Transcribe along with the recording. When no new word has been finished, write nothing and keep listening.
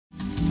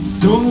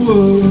Don't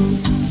worry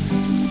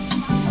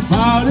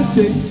about a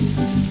thing.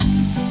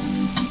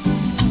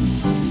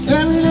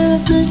 Every little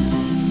thing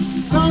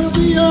gonna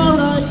be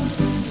alright.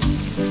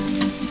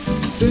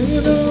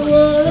 Say don't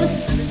worry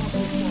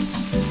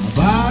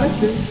about a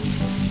thing.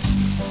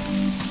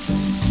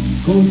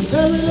 'Cause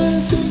every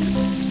little thing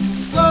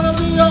gonna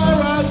be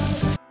alright.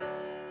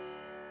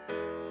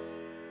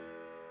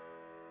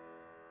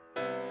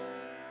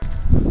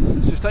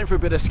 So it's time for a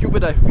bit of scuba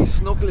dive. We've been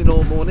snorkeling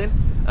all morning,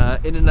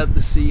 in and out of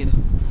the sea, and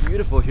it's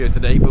beautiful here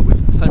today, but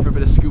it's time for a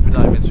bit of scuba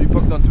diving. So we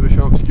booked onto a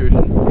short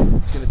excursion.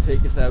 It's going to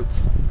take us out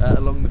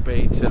along the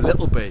bay to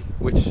Little Bay,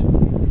 which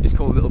is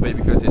called Little Bay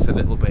because it's a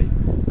little bay.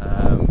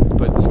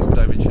 But the scuba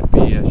diving should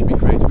be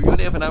great. We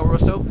only have an hour or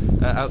so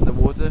out in the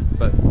water,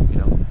 but you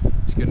know,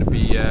 it's going to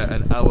be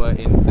an hour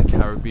in the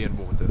Caribbean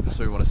water. That's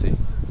what we want to see.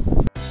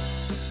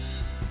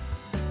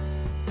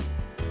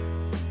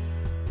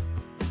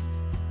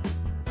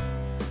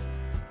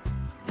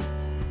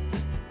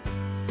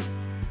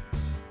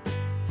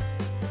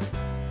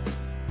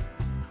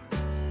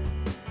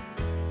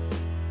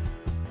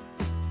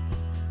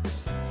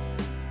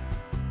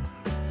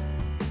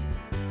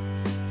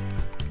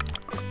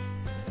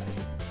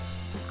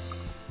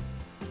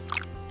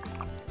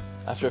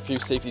 After a few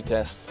safety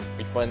tests,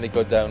 we finally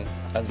got down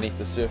underneath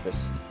the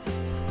surface.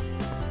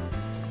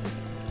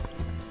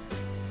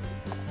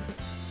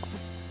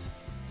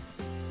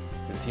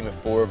 There's a team of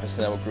 4 of us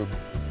in our group.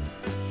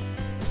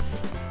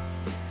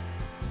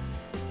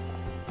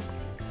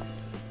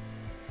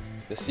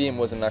 The seeing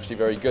wasn't actually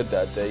very good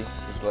that day.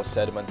 There was a lot of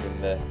sediment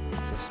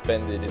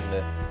suspended in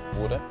the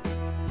water.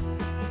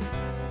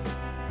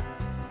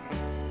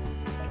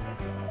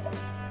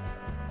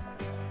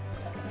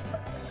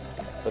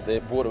 But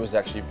the water was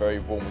actually very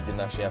warm. We didn't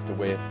actually have to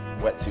wear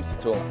wetsuits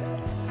at all.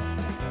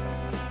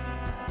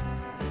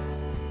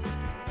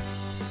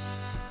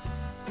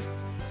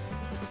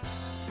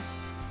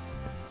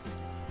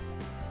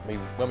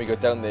 When we got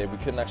down there, we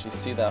couldn't actually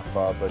see that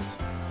far, but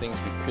things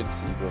we could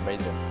see were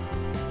amazing.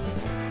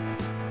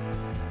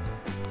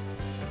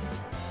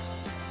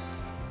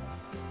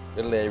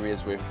 Little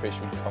areas where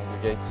fish would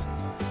congregate.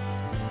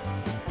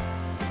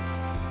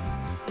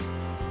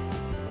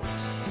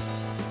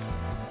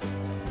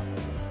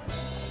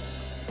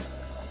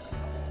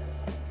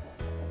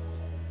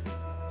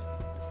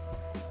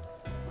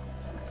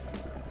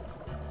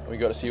 We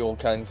got to see all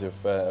kinds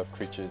of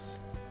creatures,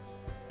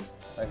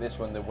 like this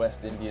one, the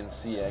West Indian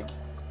sea egg.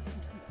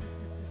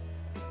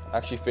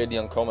 Actually fairly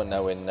uncommon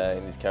now in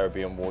these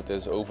Caribbean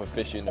waters.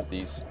 Overfishing of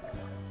these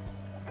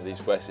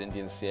West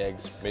Indian sea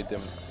eggs made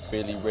them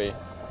fairly rare.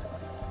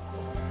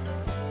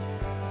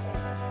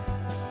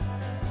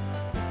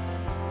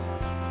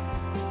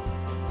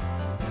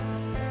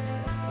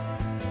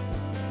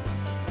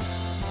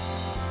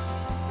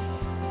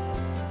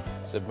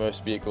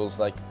 Submerged vehicles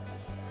like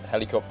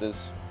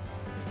helicopters.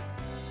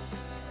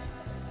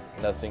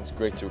 Another thing's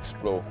great to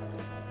explore,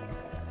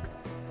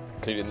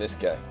 including this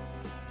guy.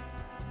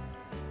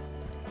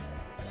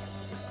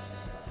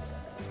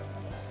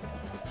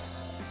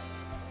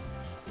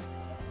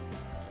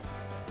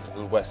 A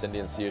little West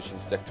Indian sea urchin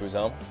stuck to his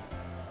arm.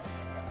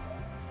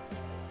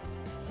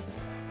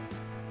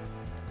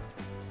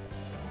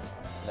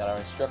 Now our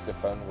instructor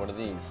found one of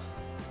these.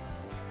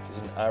 This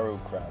is an arrow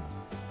crab.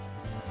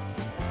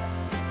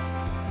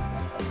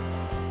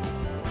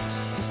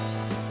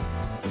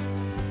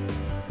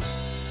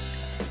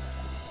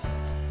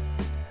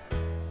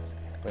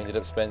 We ended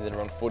up spending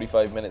around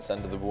 45 minutes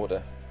under the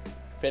water.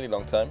 Fairly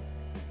long time.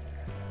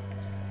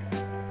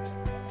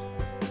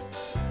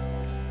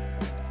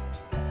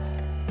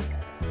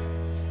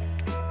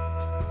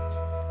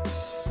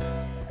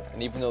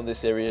 And even though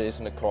this area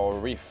isn't a coral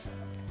reef,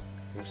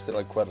 there's still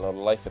like quite a lot of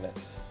life in it.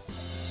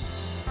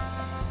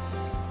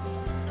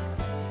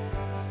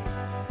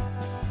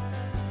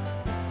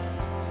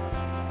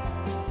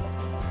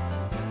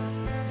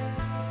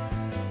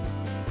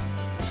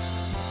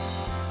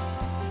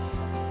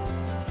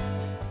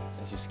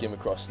 As you skim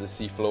across the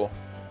seafloor,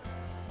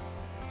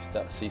 you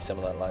start to see some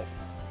of that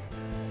life.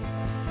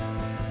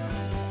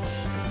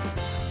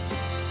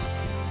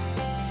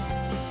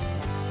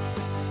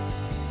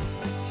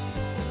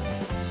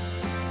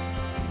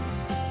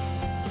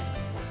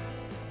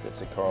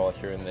 Bits of coral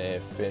here and there,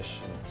 fish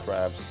and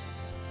crabs.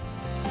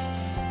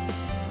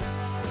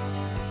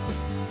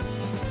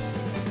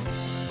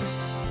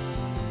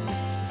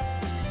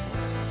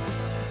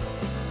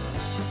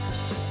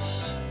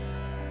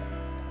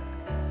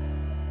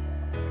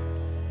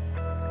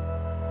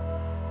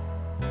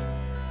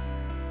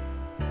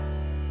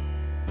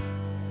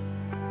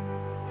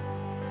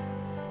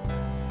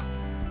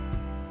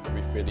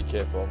 Fairly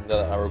careful.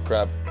 Another arrow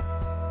crab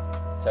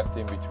tucked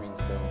in between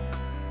some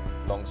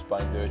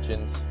long-spined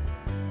urchins.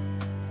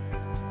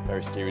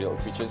 Very scary little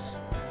creatures.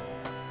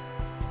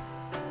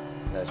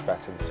 Now it's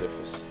back to the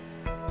surface.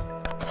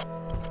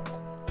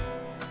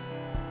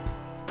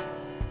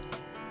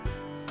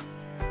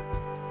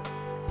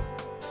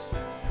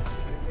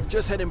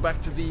 Just heading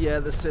back to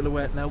the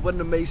silhouette now. What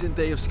an amazing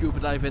day of scuba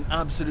diving.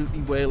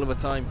 Absolutely whale of a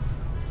time.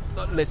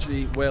 not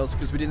literally whales,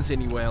 because we didn't see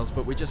any whales,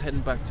 but we're just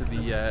heading back to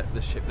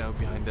the ship now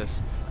behind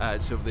us.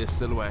 It's over there,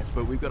 silhouette,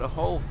 but we've got a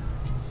whole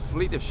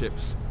fleet of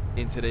ships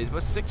in today.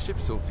 About 6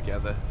 ships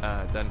altogether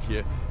down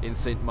here in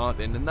St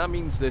Maarten, and that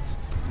means that,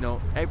 you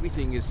know,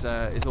 everything is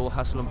all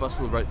hustle and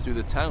bustle right through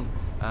the town,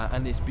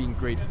 and there's been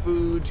great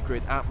food,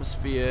 great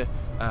atmosphere,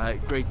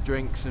 great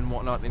drinks and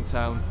whatnot in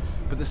town.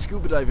 But the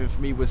scuba diving for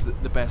me was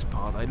the best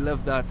part. I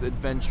love that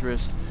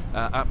adventurous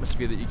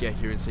atmosphere that you get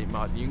here in St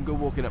Maarten. You can go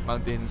walking up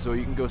mountains, or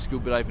you can go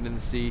scuba diving in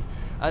the sea,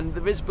 and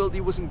the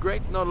visibility wasn't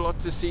great, not a lot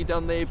to see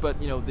down there,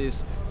 but you know,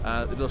 there's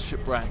little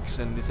shipwrecks,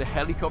 and there's a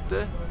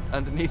helicopter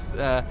underneath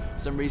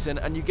some reason,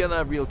 and you get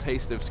a real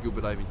taste of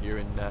scuba diving here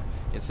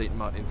in St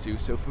Maarten too.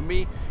 So for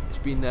me, it's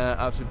been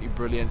absolutely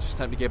brilliant. It's just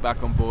time to get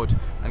back on board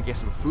and get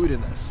some food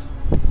in us.